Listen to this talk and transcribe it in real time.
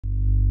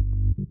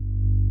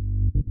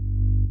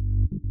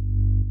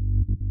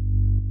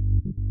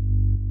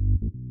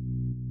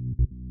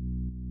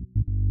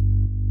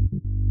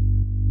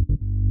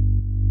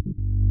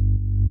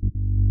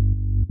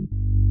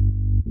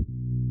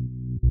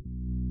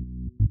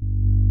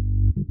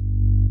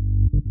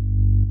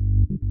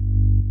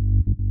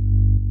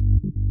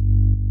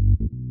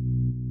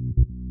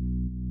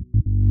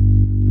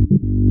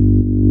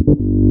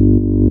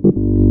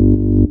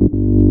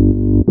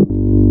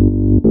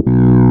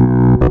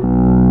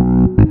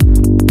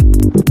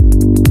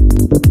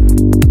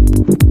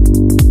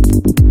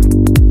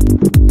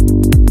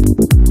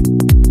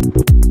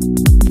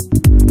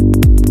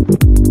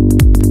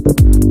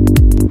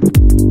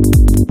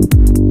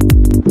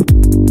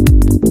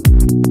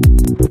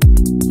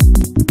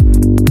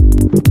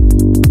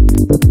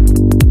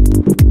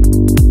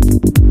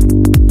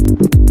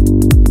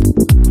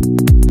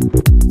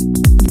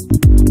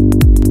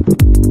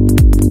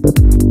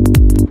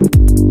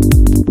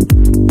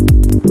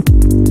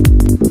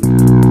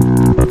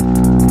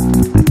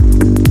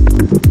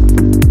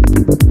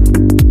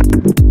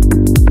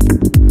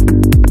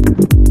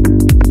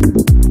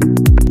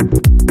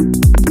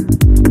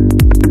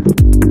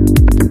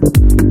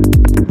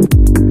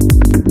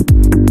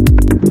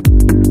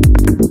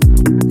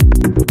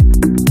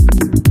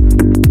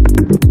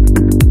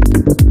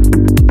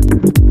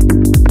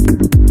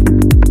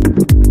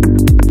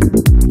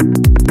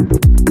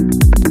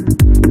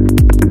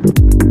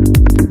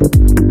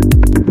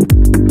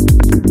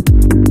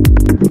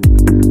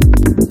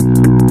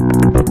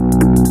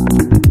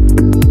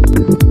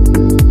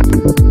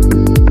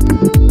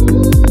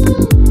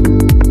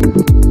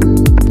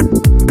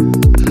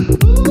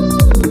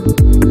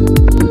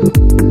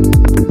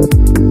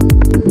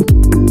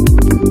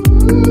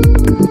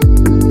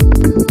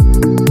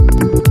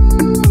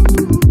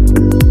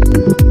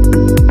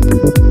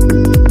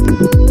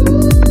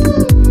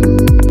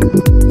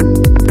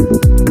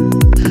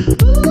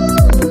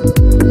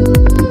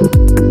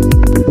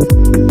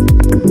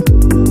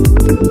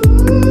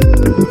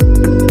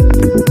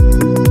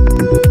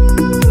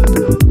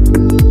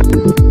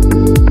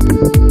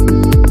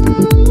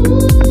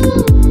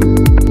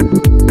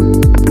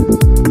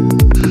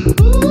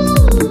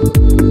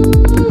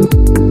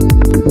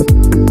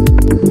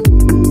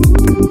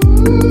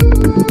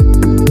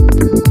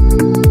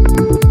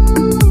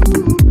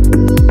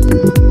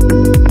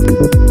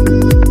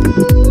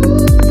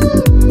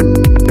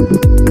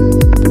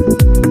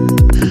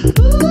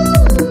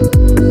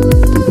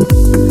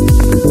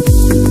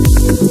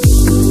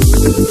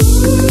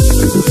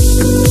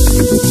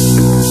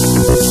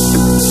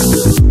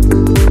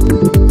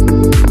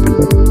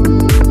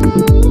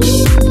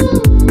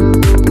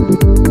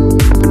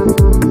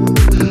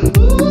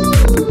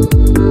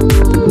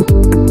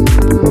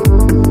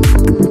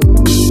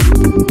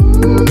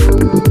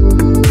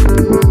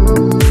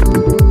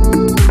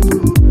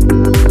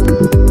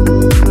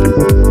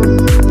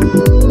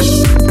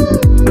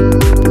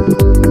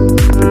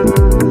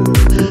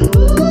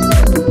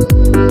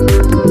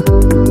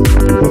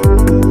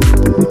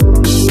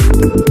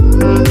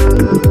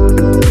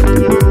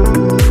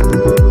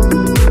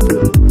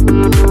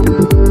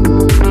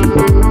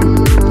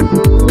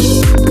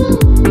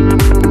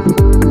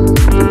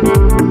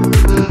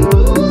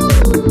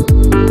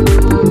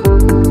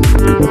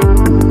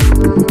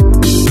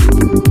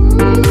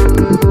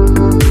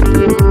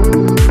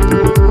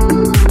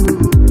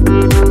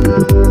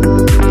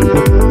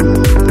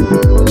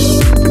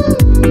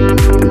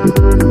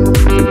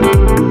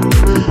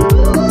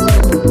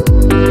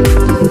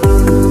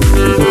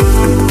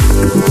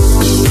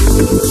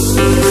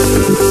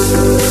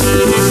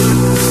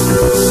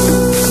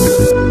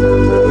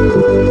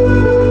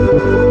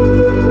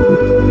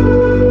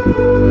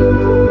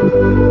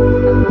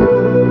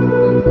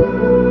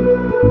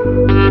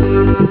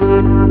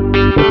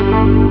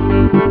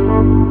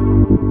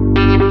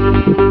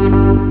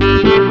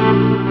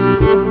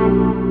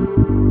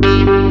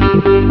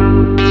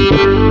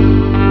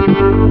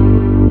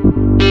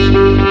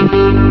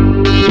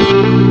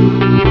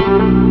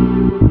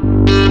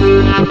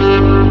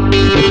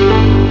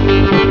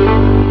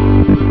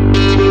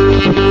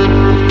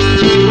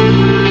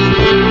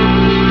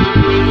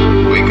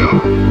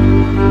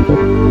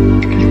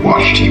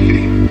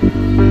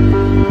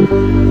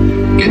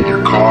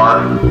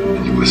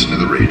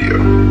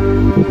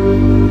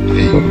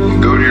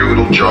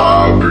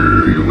Job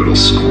or your little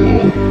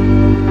school.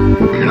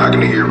 You're not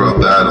going to hear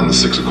about that on the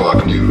 6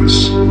 o'clock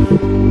news.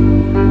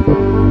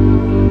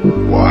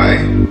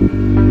 Why?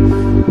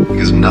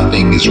 Because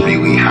nothing is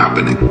really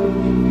happening.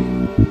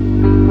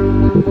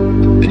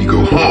 Then you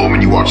go home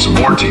and you watch some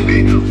more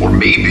TV. Or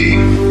maybe,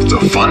 if it's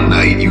a fun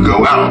night, you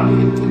go out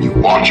and you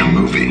watch a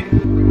movie.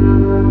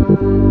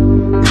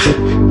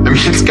 I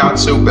mean, it's got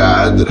so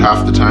bad that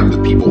half the time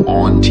the people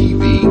on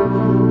TV,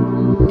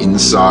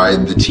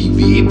 inside the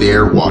TV,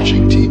 they're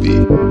watching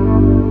TV.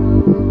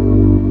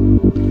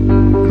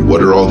 And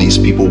what are all these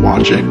people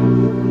watching?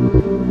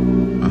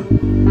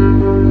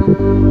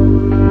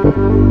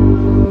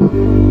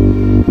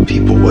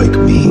 People like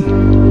me.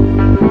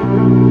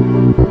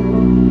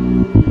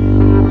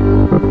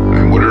 I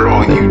mean, what are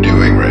all you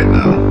doing right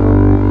now?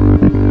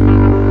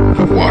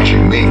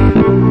 Watching me.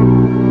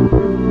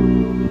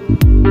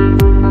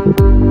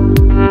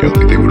 You don't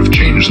think they would have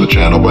changed the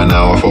channel by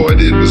now if all I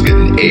did was get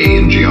an A